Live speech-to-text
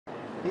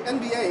The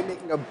NBA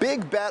making a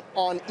big bet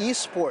on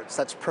esports.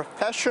 That's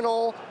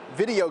professional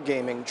video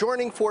gaming,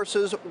 joining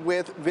forces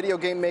with video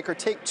game maker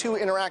Take-Two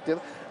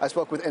Interactive. I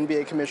spoke with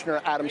NBA Commissioner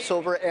Adam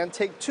Silver and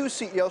Take-Two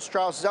CEO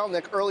Strauss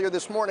Zelnick earlier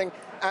this morning,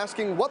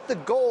 asking what the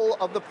goal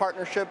of the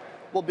partnership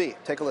will be.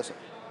 Take a listen.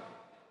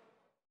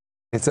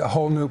 It's a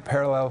whole new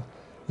parallel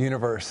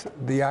universe.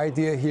 The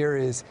idea here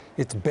is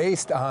it's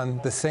based on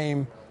the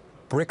same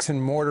bricks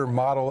and mortar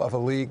model of a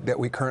league that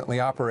we currently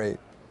operate,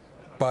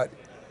 but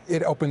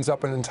it opens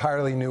up an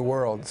entirely new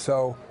world.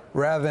 So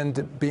rather than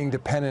being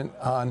dependent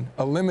on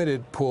a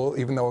limited pool,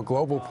 even though a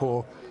global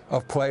pool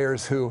of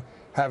players who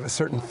have a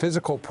certain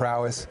physical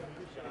prowess,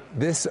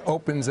 this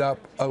opens up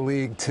a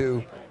league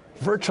to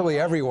virtually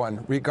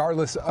everyone,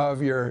 regardless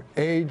of your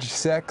age,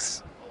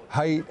 sex,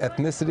 height,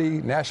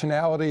 ethnicity,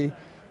 nationality.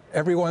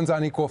 Everyone's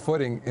on equal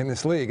footing in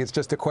this league. It's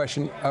just a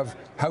question of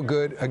how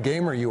good a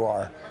gamer you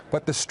are.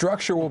 But the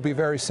structure will be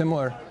very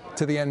similar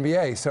to the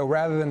NBA. So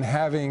rather than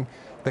having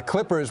the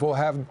Clippers, we'll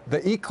have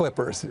the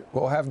E-Clippers,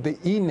 we'll have the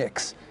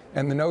E-Knicks.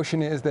 And the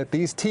notion is that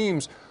these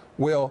teams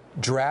will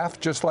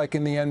draft, just like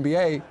in the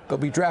NBA. They'll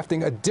be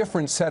drafting a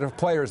different set of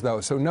players,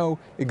 though. So no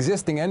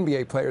existing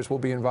NBA players will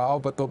be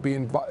involved, but they'll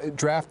be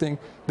drafting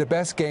the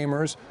best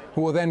gamers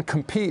who will then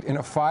compete in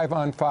a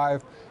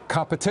 5-on-5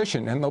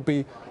 competition. And they'll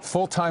be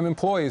full-time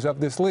employees of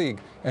this league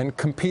and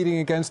competing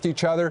against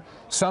each other,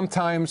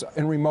 sometimes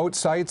in remote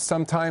sites,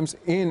 sometimes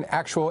in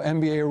actual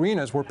NBA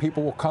arenas where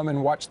people will come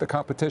and watch the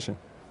competition.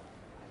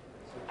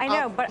 I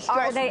know, but Strauss,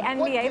 are they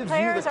NBA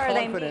players or are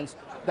they confidence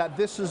that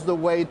this is the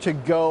way to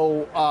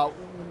go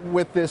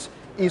with this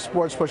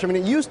esports push? I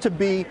mean, it used to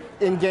be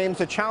in games,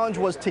 the challenge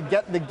was to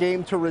get the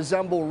game to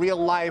resemble real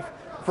life,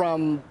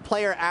 from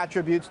player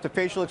attributes to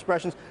facial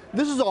expressions.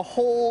 This is a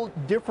whole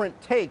different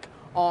take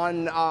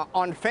on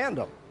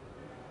fandom.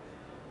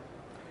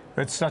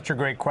 It's such a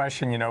great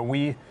question. You know,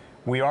 we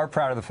are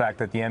proud of the fact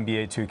that the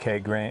NBA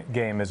 2K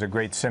game is a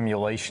great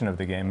simulation of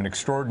the game, an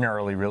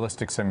extraordinarily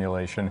realistic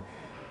simulation.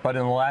 But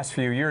in the last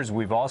few years,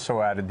 we've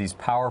also added these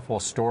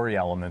powerful story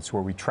elements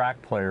where we track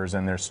players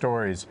and their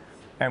stories,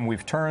 and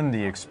we've turned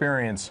the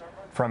experience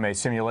from a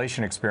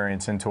simulation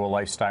experience into a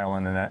lifestyle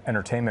and an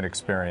entertainment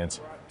experience.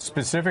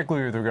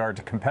 Specifically with regard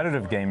to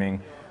competitive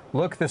gaming,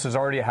 look, this is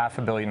already a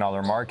 $500 million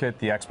market.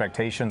 The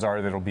expectations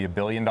are that it'll be $1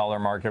 billion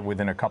market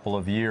within a couple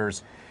of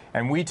years.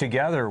 And we,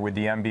 together with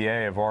the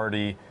NBA, have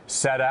already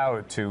set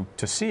out to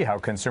see how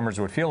consumers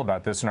would feel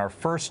about this. In our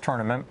first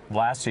tournament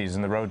last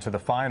season, the Road to the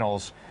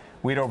Finals,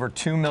 we had over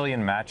 2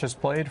 million matches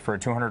played for a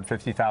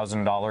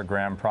 $250,000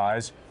 grand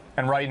prize.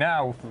 And right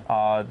now,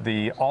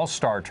 the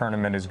All-Star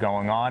tournament is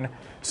going on.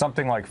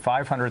 Something like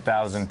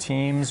 500,000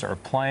 teams are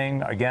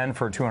playing, again,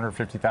 for a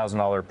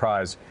 $250,000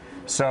 prize.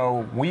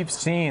 So we've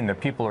seen that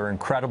people are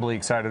incredibly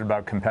excited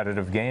about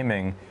competitive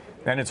gaming.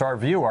 And it's our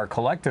view, our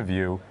collective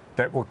view,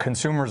 that what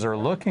consumers are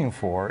looking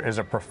for is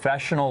a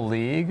professional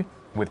league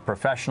with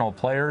professional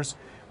players,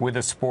 with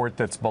a sport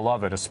that's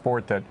beloved, a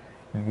sport that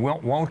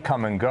won't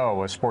come and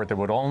go, a sport that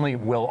will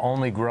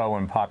only grow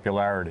in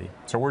popularity.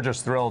 So we're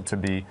just thrilled to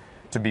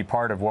be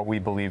part of what we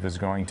believe is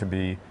going to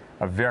be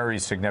a very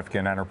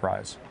significant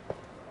enterprise.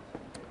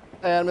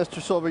 And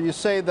Mr. Silver, you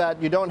say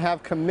that you don't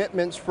have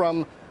commitments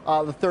from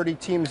the 30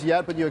 teams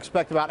yet, but you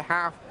expect about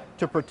half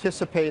to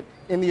participate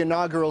in the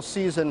inaugural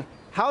season.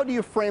 How do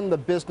you frame the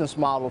business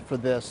model for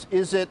this?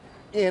 Is it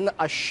in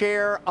a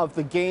share of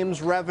the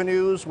game's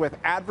revenues with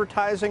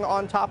advertising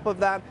on top of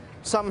that?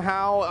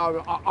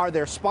 Somehow, are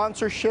there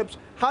sponsorships?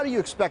 How do you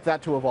expect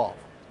that to evolve?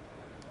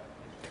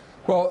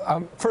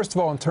 Well, first of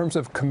all, in terms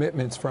of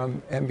commitments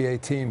from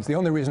NBA teams, the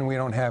only reason we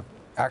don't have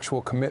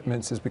actual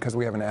commitments is because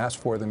we haven't asked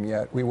for them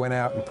yet. We went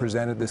out and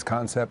presented this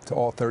concept to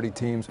all 30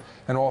 teams,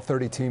 and all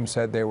 30 teams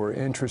said they were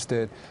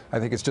interested. I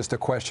think it's just a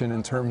question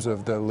in terms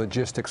of the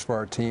logistics for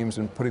our teams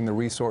and putting the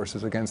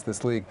resources against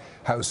this league,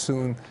 how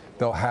soon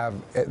they'll have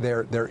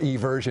their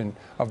E-version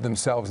of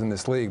themselves in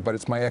this league. But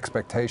it's my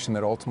expectation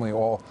that ultimately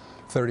all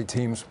 30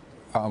 teams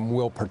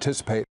will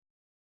participate.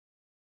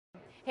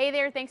 Hey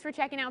there, thanks for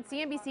checking out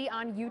CNBC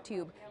on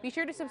YouTube. Be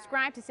sure to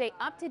subscribe to stay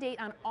up to date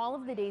on all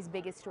of the day's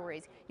biggest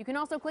stories. You can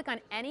also click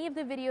on any of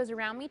the videos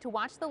around me to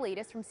watch the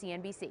latest from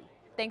CNBC.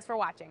 Thanks for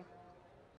watching.